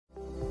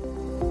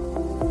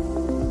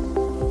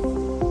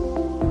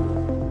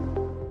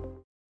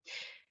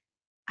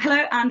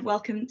and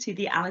welcome to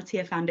the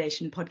Al-Attiyah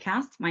Foundation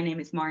podcast. My name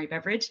is Mari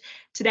Beveridge.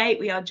 Today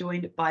we are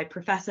joined by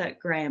Professor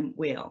Graham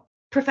Weale.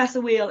 Professor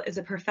Weale is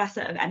a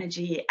Professor of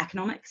Energy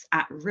Economics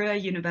at Ruhr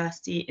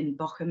University in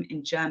Bochum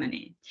in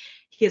Germany.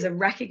 He is a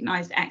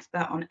recognised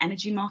expert on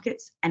energy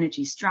markets,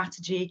 energy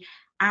strategy,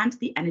 and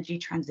the energy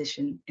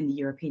transition in the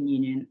European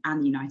Union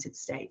and the United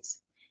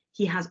States.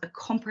 He has a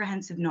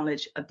comprehensive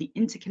knowledge of the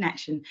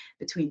interconnection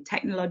between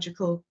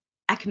technological,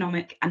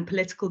 economic, and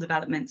political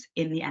developments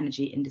in the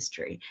energy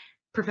industry.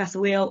 Professor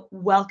Weale,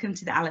 welcome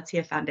to the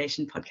Al-Attiyah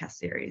Foundation podcast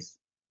series.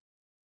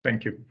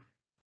 Thank you.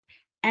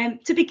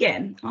 To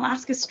begin, I'll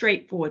ask a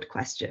straightforward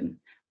question.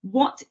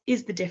 What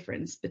is the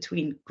difference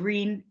between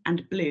green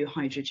and blue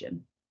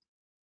hydrogen?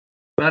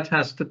 That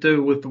has to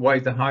do with the way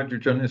the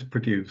hydrogen is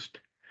produced.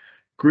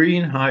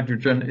 Green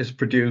hydrogen is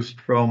produced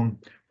from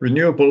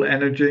renewable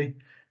energy,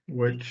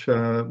 which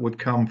would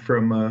come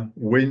from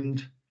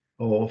wind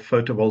or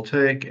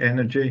photovoltaic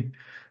energy,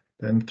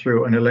 then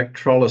through an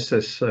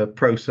electrolysis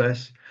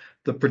process.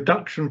 The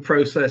production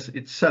process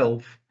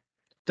itself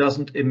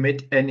doesn't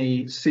emit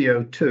any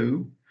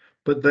CO2,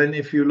 but then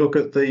if you look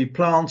at the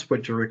plants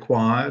which are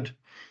required,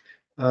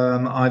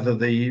 either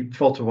the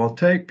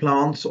photovoltaic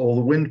plants or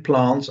the wind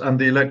plants and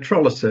the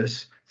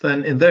electrolysis,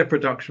 then in their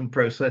production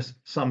process,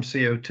 some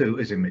CO2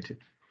 is emitted.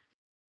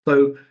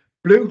 So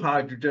blue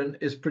hydrogen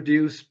is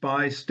produced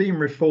by steam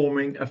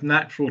reforming of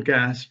natural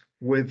gas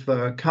with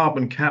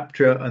carbon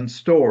capture and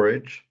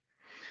storage.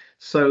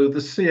 So the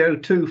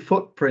CO2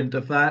 footprint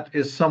of that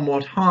is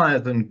somewhat higher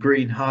than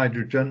green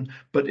hydrogen,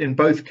 but in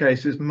both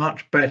cases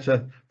much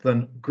better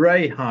than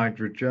grey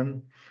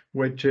hydrogen,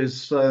 which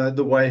is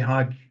the way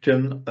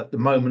hydrogen at the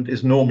moment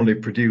is normally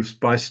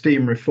produced by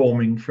steam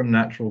reforming from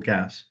natural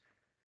gas.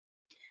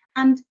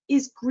 And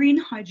is green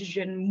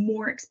hydrogen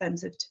more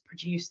expensive to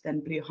produce than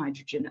blue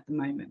hydrogen at the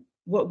moment?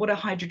 What are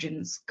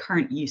hydrogen's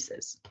current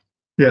uses?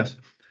 Yes.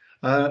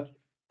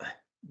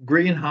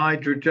 Green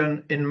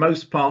hydrogen in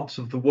most parts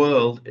of the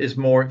world is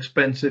more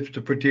expensive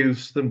to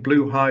produce than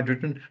blue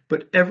hydrogen,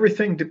 but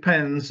everything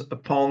depends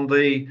upon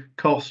the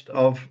cost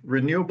of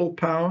renewable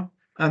power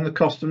and the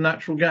cost of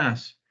natural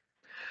gas.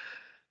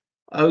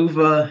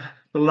 Over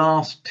the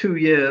last 2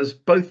 years,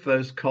 both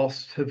those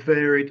costs have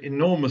varied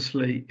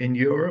enormously in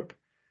Europe,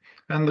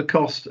 and the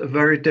costs are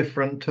very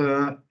different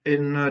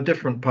in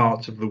different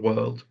parts of the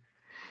world.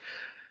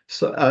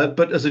 So,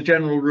 but as a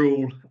general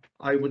rule,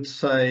 I would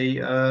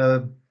say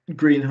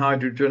green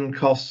hydrogen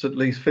costs at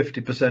least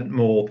 50%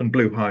 more than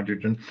blue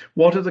hydrogen.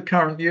 What are the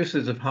current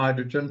uses of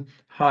hydrogen?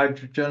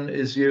 Hydrogen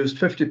is used,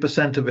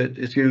 50% of it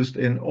is used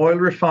in oil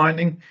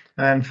refining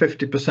and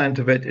 50%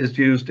 of it is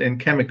used in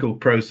chemical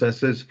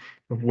processes,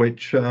 of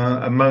which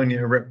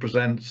ammonia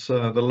represents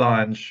the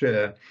lion's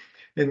share.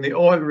 In the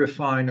oil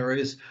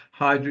refineries,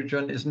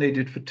 hydrogen is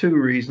needed for two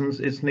reasons.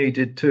 It's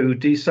needed to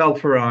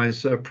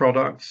desulfurize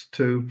products,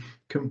 to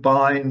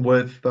combine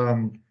with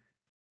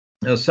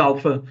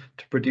sulfur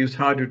to produce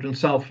hydrogen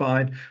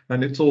sulfide,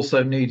 and it's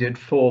also needed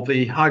for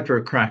the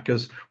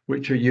hydrocrackers,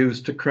 which are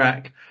used to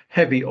crack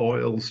heavy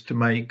oils to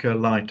make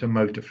lighter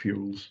motor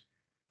fuels.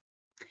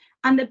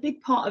 And a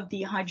big part of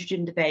the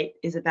hydrogen debate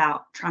is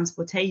about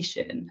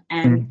transportation.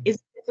 Is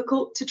it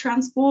difficult to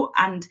transport?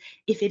 And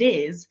if it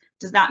is,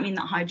 does that mean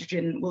that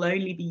hydrogen will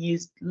only be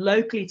used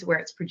locally to where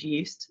it's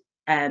produced,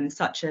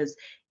 such as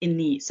in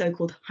the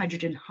so-called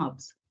hydrogen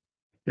hubs?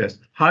 Yes,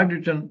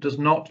 hydrogen does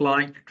not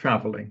like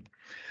traveling.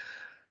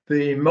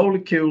 The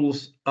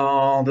molecules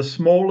are the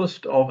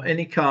smallest of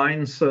any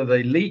kind, so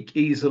they leak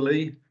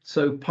easily.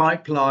 So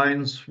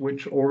pipelines,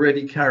 which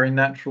already carry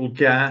natural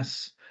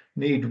gas,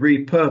 need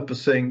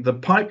repurposing. The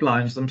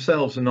pipelines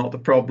themselves are not the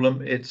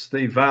problem. It's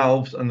the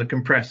valves and the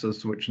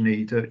compressors which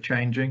need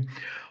changing.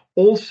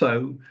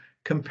 Also,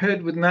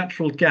 compared with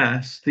natural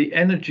gas, the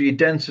energy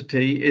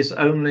density is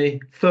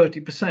only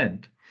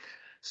 30%.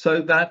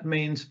 So that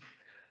means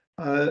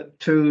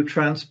to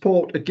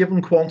transport a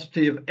given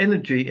quantity of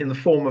energy in the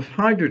form of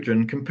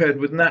hydrogen compared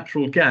with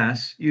natural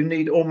gas, you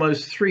need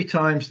almost 3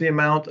 times the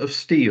amount of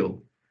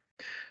steel.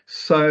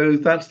 So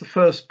that's the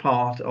first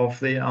part of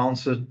the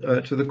answer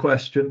to the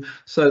question.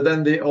 So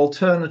then the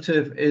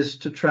alternative is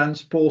to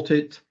transport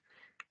it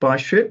by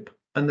ship,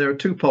 and there are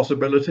two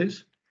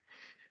possibilities.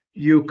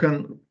 You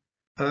can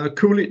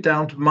cool it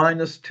down to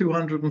minus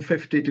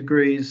 250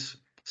 degrees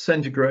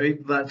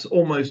centigrade. That's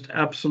almost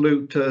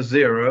absolute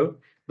zero.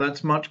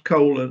 That's much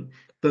colder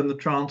than the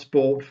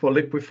transport for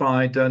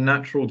liquefied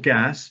natural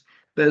gas.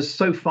 There's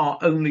so far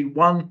only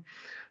one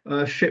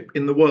ship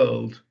in the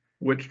world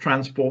which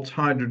transports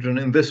hydrogen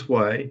in this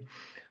way.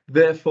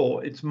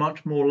 Therefore, it's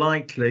much more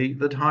likely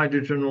that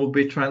hydrogen will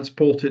be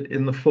transported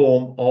in the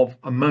form of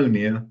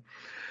ammonia.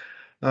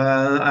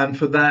 And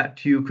for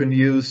that, you can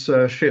use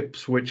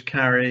ships which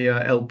carry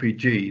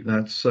LPG,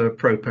 that's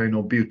propane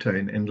or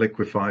butane in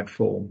liquefied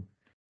form.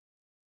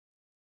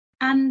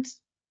 And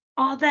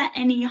are there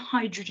any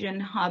hydrogen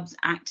hubs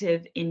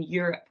active in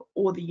Europe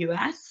or the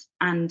US?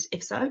 And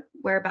if so,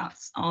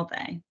 whereabouts are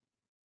they?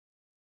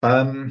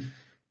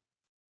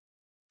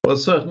 Well, Well,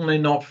 certainly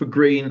not for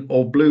green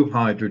or blue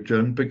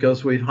hydrogen,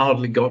 because we've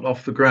hardly got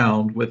off the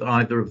ground with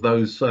either of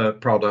those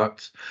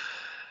products.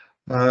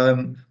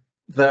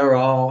 There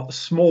are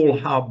small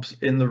hubs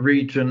in the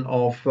region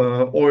of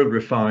oil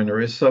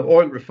refineries. So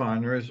oil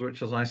refineries,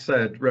 which, as I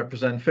said,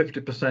 represent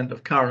 50%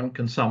 of current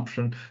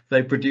consumption,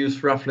 they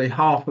produce roughly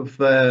half of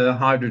their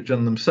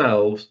hydrogen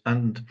themselves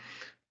and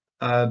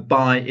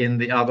buy in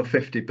the other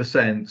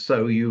 50%.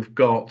 So you've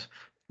got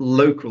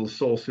local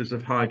sources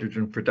of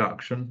hydrogen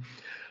production.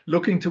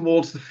 Looking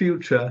towards the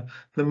future,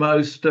 the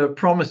most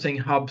promising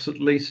hubs, at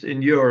least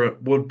in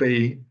Europe, would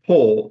be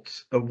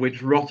ports, of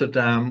which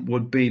Rotterdam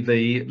would be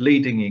the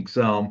leading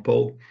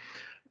example.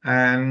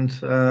 And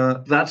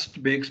that's to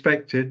be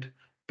expected.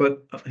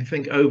 But I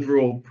think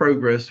overall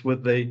progress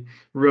with the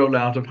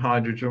rollout of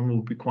hydrogen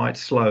will be quite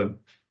slow.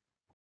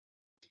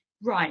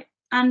 Right.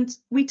 And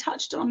we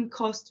touched on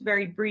cost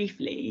very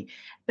briefly,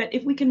 but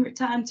if we can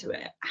return to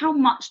it, how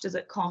much does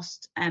it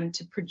cost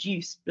to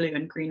produce blue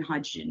and green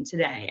hydrogen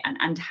today?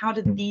 And how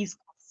do these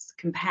costs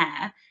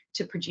compare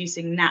to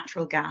producing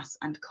natural gas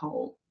and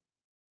coal?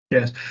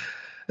 Yes,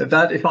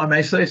 that, if I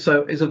may say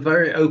so, is a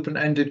very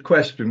open-ended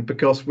question,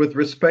 because with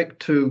respect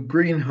to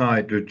green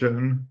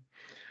hydrogen,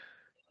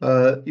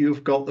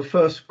 you've got the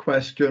first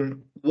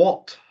question: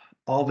 what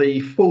are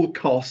the full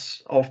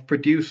costs of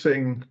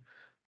producing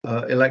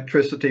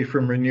electricity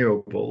from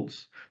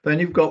renewables? Then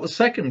you've got the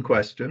second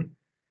question: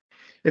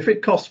 if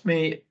it costs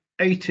me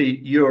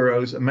 80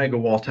 euros a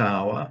megawatt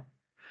hour,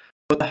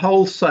 but the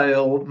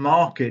wholesale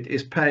market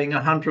is paying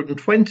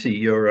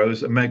 120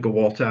 euros a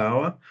megawatt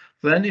hour,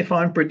 then if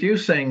I'm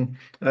producing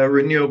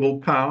renewable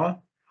power,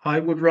 I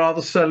would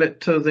rather sell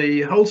it to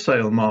the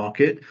wholesale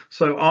market.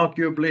 So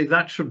arguably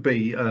that should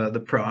be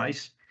the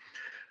price.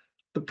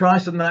 The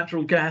price of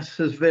natural gas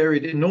has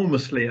varied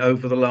enormously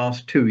over the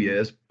last 2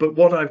 years, but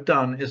what I've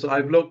done is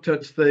I've looked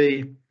at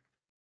the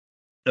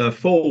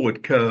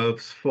forward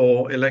curves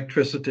for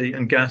electricity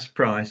and gas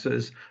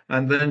prices,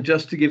 and then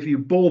just to give you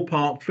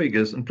ballpark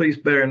figures, and please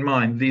bear in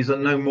mind these are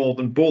no more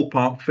than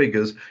ballpark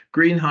figures,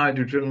 green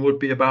hydrogen would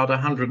be about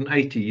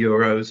 180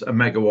 euros a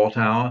megawatt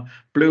hour,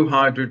 blue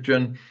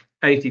hydrogen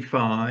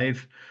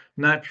 85,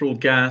 natural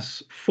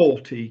gas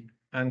 40,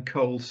 and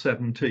coal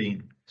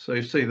 17. So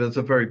you see there's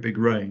a very big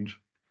range.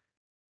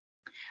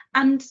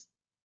 And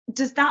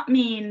does that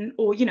mean,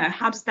 or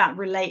how does that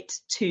relate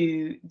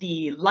to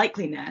the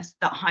likeliness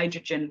that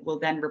hydrogen will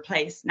then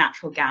replace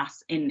natural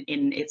gas in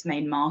its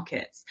main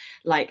markets,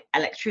 like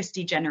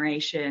electricity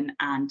generation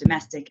and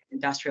domestic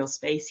industrial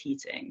space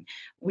heating?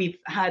 We've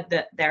heard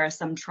that there are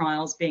some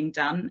trials being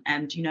done,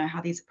 and do you know how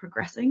these are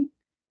progressing?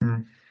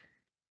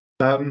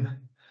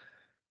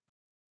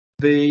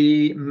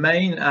 The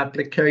main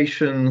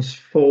applications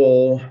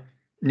for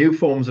new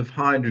forms of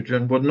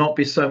hydrogen would not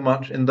be so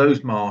much in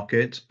those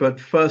markets, but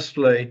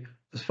firstly,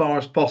 as far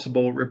as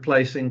possible,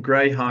 replacing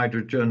grey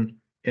hydrogen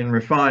in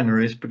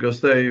refineries, because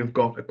there you've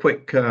got a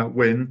quick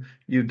win.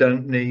 You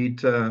don't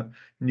need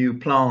new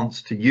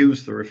plants to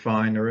use the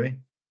refinery.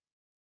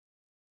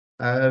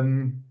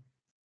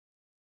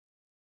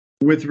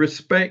 With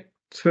respect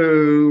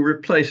to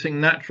replacing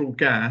natural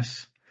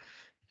gas,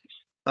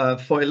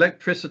 for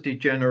electricity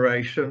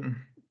generation,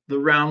 the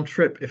round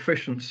trip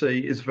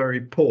efficiency is very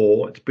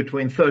poor. It's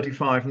between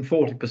 35 and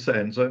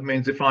 40%. So it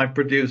means if I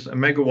produce a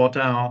megawatt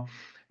hour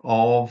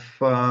of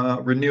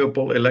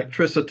renewable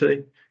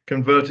electricity,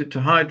 convert it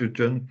to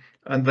hydrogen,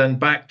 and then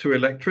back to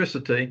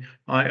electricity,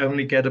 I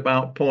only get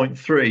about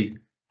 0.3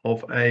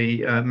 of a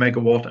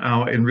megawatt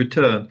hour in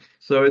return.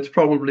 So it's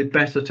probably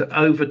better to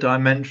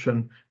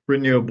over-dimension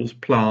renewables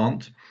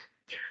plant.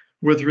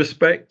 With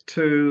respect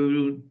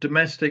to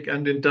domestic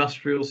and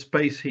industrial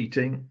space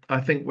heating, I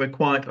think we're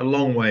quite a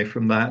long way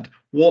from that.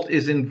 What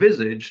is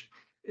envisaged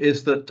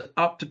is that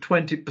up to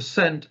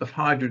 20% of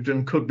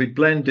hydrogen could be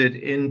blended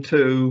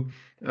into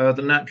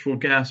the natural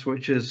gas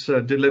which is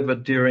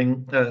delivered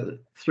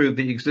through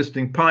the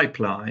existing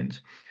pipelines,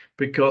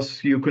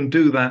 because you can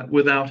do that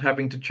without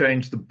having to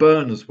change the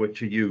burners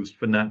which are used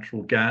for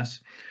natural gas.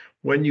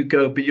 When you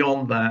go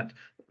beyond that,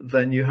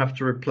 then you have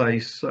to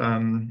replace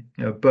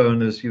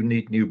burners, you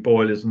need new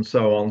boilers and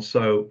so on.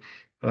 So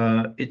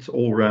it's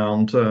all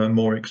round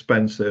more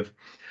expensive.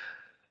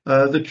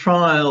 The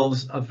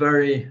trials are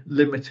very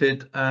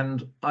limited,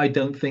 and I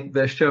don't think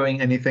they're showing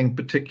anything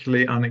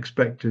particularly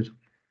unexpected.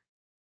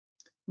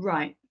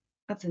 Right,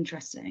 that's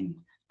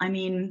interesting. I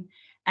mean,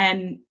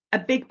 a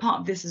big part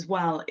of this as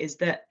well is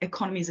that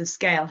economies of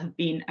scale have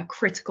been a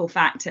critical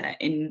factor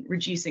in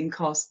reducing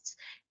costs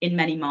in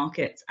many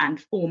markets and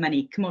for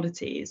many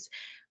commodities.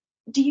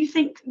 Do you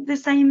think the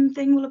same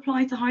thing will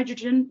apply to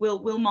hydrogen?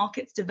 Will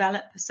markets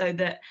develop so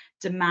that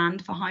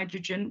demand for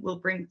hydrogen will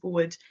bring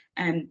forward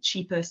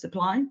cheaper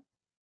supply?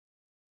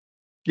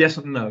 Yes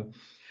and no.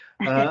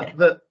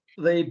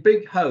 The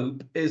big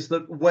hope is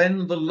that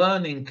when the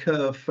learning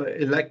curve for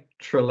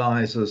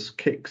electrolyzers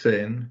kicks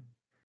in,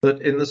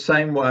 that in the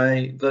same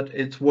way that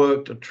it's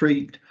worked a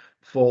treat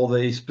for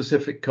the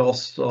specific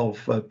costs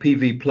of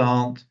PV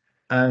plant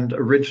and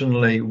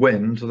originally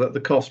wind, that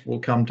the cost will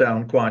come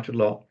down quite a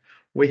lot.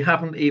 We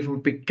haven't even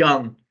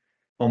begun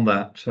on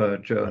that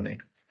journey.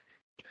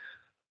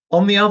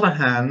 On the other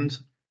hand,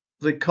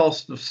 the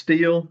cost of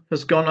steel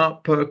has gone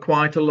up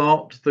quite a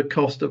lot. The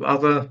cost of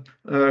other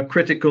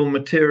critical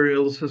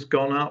materials has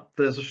gone up.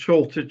 There's a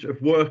shortage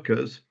of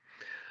workers.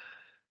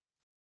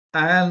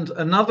 And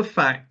another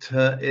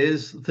factor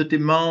is the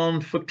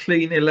demand for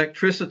clean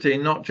electricity,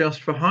 not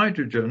just for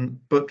hydrogen,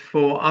 but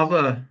for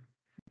other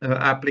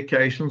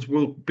applications,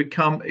 will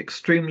become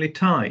extremely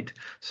tight.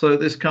 So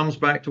this comes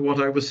back to what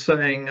I was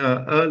saying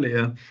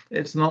earlier.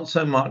 It's not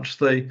so much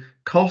the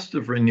cost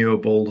of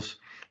renewables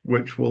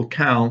which will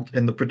count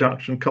in the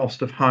production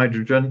cost of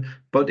hydrogen,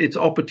 but its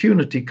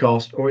opportunity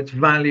cost or its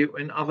value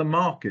in other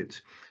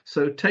markets.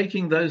 So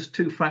taking those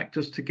two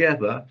factors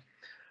together,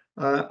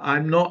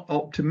 I'm not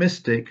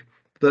optimistic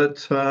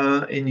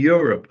that in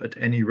Europe, at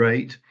any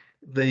rate,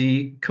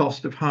 the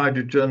cost of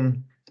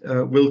hydrogen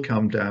will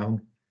come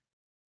down.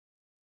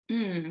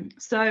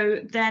 So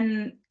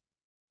then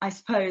I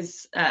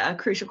suppose a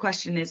crucial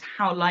question is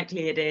how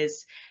likely it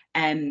is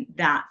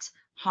that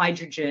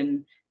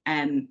hydrogen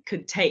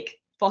could take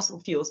fossil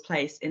fuels'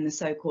 place in the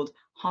so-called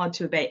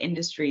hard-to-abate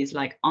industries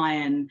like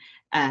iron,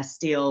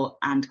 steel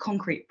and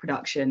concrete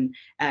production,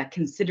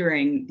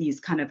 considering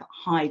these kind of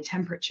high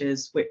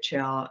temperatures which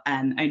are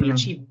only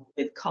achievable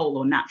with coal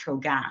or natural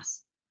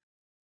gas.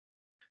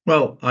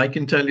 Well, I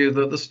can tell you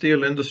that the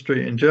steel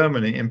industry in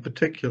Germany in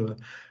particular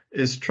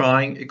is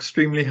trying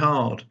extremely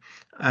hard,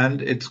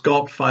 and it's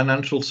got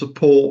financial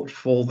support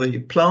for the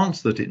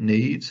plants that it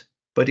needs,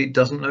 but it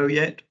doesn't know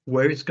yet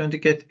where it's going to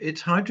get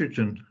its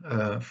hydrogen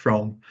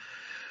from.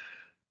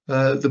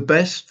 The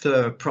best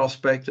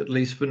prospect, at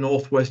least for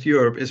Northwest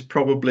Europe, is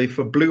probably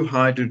for blue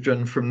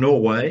hydrogen from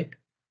Norway,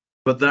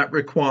 but that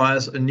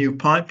requires a new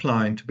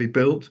pipeline to be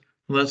built.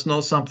 And that's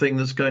not something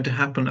that's going to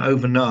happen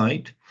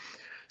overnight.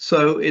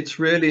 So it's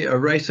really a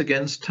race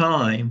against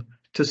time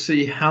to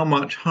see how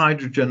much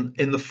hydrogen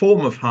in the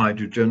form of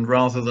hydrogen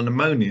rather than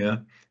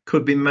ammonia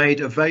could be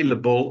made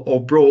available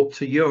or brought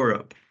to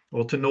Europe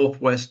or to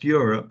Northwest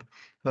Europe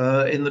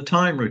in the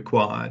time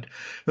required.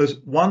 There's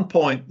one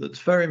point that's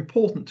very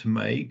important to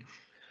make.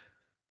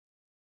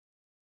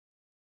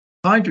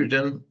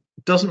 Hydrogen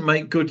doesn't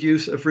make good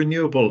use of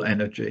renewable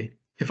energy.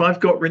 If I've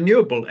got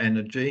renewable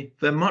energy,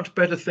 there are much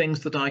better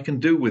things that I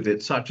can do with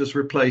it, such as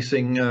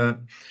replacing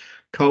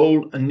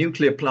coal and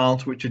nuclear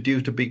plants which are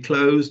due to be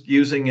closed,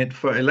 using it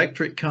for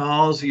electric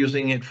cars,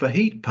 using it for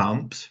heat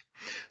pumps.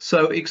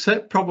 So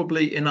except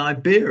probably in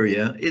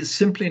Iberia, it's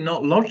simply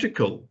not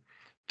logical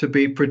to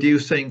be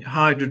producing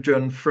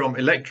hydrogen from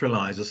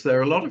electrolyzers. There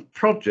are a lot of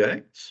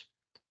projects,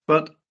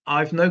 but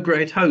I've no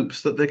great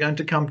hopes that they're going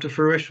to come to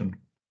fruition.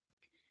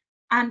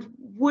 And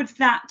would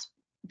that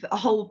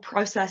whole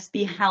process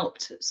be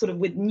helped sort of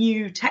with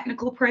new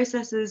technical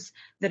processes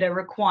that are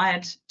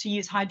required to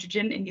use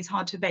hydrogen in these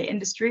hard-to-abate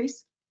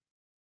industries?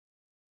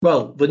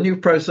 Well, the new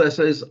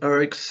processes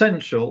are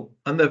essential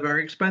and they're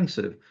very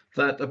expensive.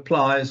 That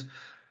applies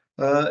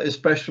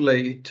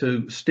especially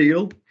to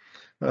steel.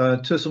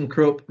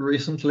 ThyssenKrupp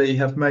recently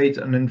have made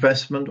an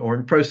investment, or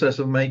in process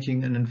of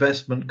making an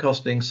investment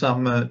costing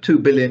some 2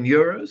 billion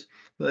euros.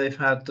 They've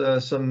had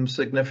some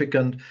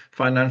significant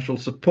financial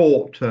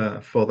support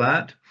for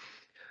that.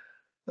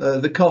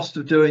 The cost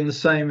of doing the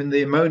same in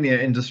the ammonia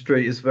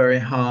industry is very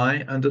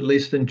high, and at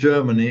least in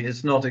Germany,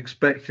 it's not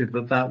expected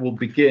that that will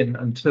begin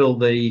until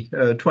the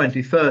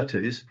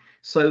 2030s.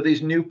 So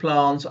these new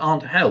plants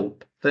aren't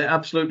help. They're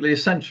absolutely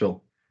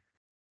essential.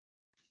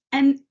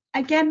 And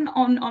again,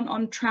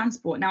 on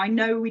transport. Now, I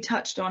know we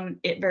touched on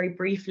it very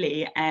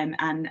briefly, and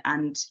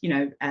you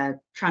know,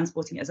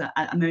 transporting as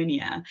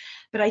ammonia.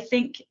 But I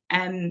think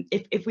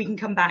if we can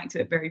come back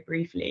to it very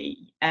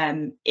briefly,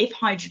 if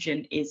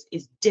hydrogen is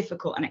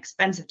difficult and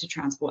expensive to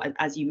transport,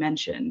 as you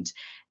mentioned,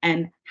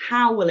 and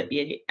how will it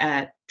be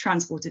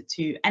transported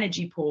to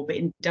energy poor but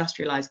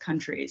industrialized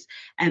countries?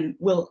 And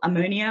will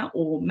ammonia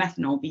or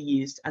methanol be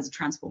used as a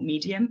transport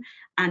medium?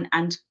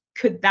 And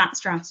could that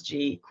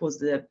strategy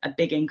cause a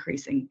big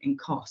increase in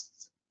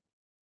costs?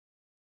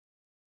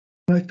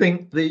 I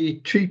think the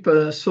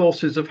cheaper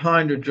sources of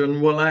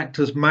hydrogen will act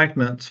as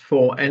magnets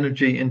for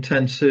energy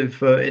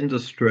intensive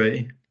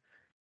industry.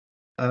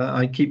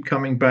 I keep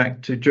coming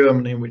back to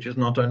Germany, which is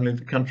not only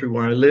the country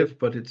where I live,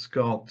 but it's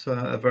got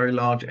a very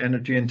large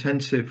energy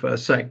intensive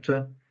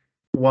sector.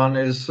 One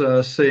is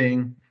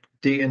seeing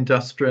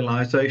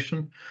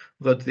deindustrialization,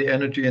 that the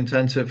energy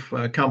intensive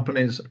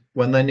companies,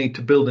 when they need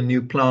to build a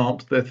new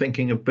plant, they're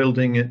thinking of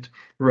building it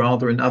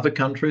rather in other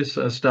countries,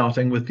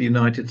 starting with the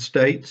United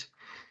States.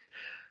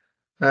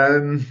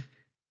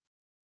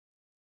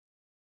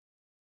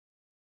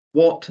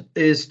 What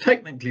is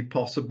technically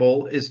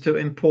possible is to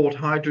import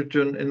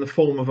hydrogen in the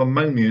form of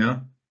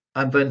ammonia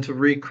and then to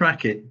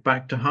recrack it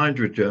back to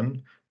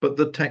hydrogen, but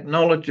the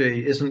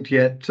technology isn't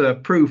yet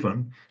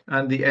proven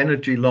and the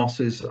energy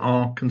losses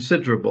are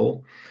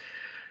considerable.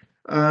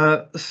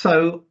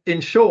 So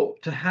in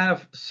short, to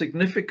have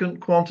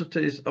significant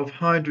quantities of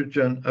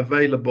hydrogen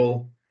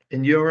available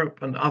in Europe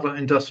and other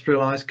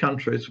industrialized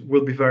countries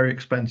will be very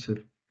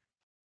expensive.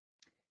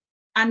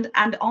 And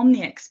on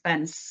the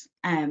expense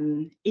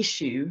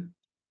issue,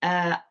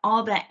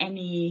 are there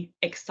any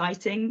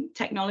exciting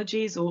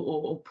technologies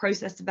or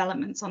process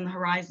developments on the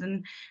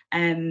horizon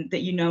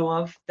that you know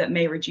of that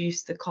may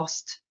reduce the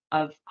cost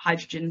of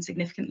hydrogen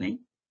significantly?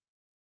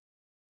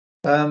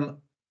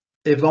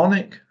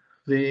 Evonik,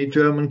 the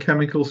German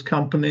chemicals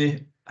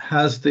company,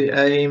 has the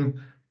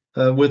aim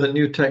with a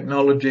new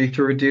technology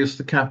to reduce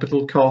the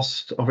capital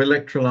cost of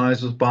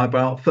electrolyzers by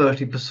about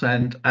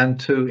 30% and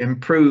to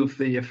improve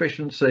the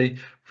efficiency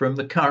from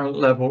the current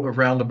level of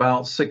around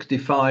about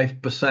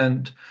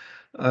 65%,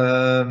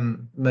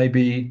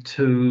 maybe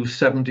to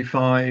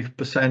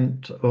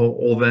 75%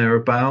 or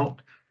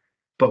thereabout.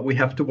 But we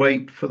have to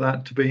wait for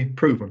that to be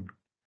proven.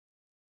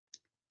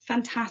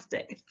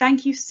 Fantastic.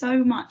 Thank you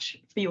so much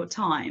for your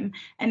time.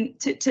 And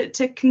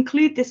to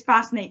conclude this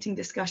fascinating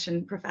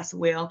discussion, Professor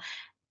Weale,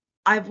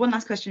 I have one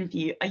last question for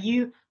you. Are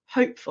you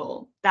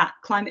hopeful that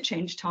climate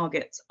change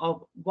targets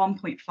of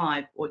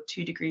 1.5 or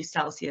 2 degrees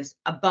Celsius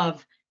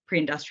above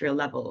pre-industrial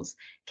levels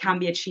can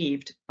be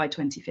achieved by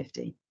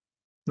 2050?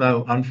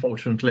 No,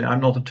 unfortunately,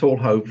 I'm not at all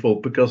hopeful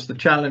because the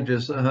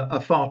challenges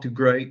are far too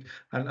great.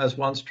 And as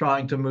one's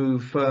trying to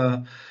move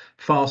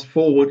fast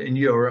forward in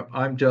Europe,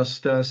 I'm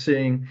just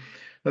seeing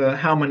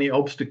how many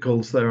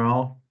obstacles there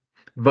are.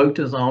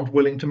 Voters aren't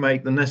willing to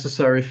make the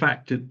necessary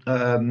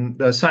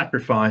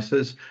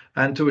sacrifices,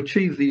 and to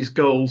achieve these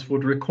goals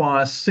would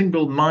require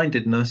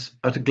single-mindedness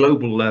at a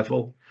global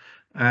level.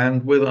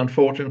 And with,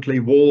 unfortunately,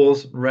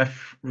 wars,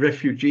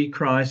 refugee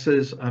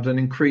crisis, and an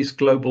increased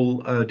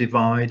global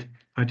divide,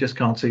 I just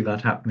can't see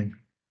that happening.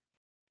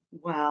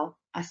 Well,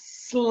 a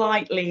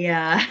slightly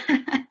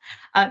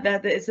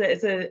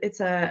it's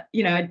a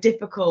a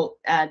difficult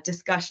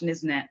discussion,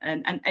 isn't it?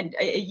 And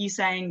are you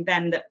saying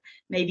then that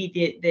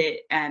maybe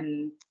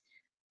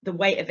the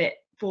weight of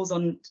it falls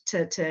on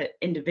to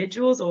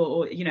individuals,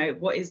 or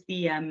what is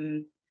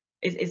the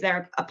is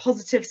there a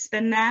positive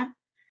spin there?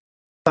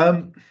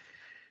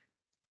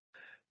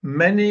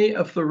 Many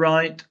of the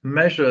right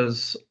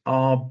measures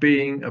are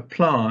being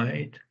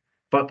applied,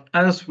 but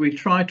as we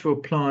try to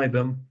apply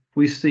them,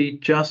 we see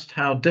just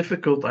how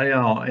difficult they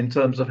are in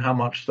terms of how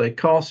much they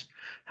cost,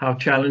 how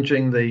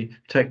challenging the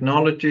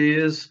technology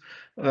is,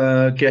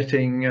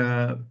 getting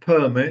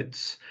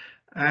permits,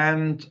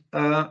 and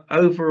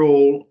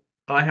overall,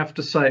 I have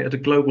to say at a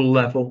global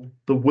level,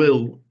 the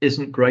will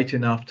isn't great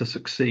enough to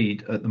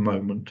succeed at the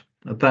moment.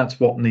 That's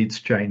what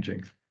needs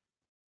changing.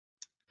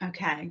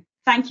 Okay,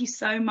 thank you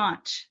so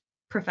much,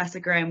 Professor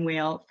Graham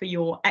Weale, for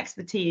your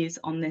expertise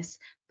on this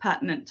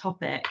pertinent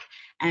topic.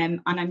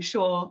 And I'm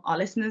sure our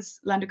listeners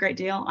learned a great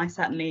deal. I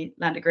certainly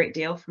learned a great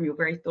deal from your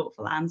very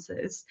thoughtful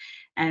answers.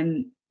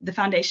 And the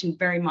Foundation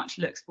very much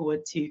looks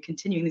forward to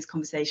continuing this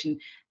conversation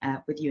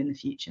with you in the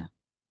future.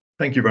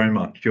 Thank you very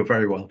much. You're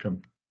very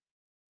welcome.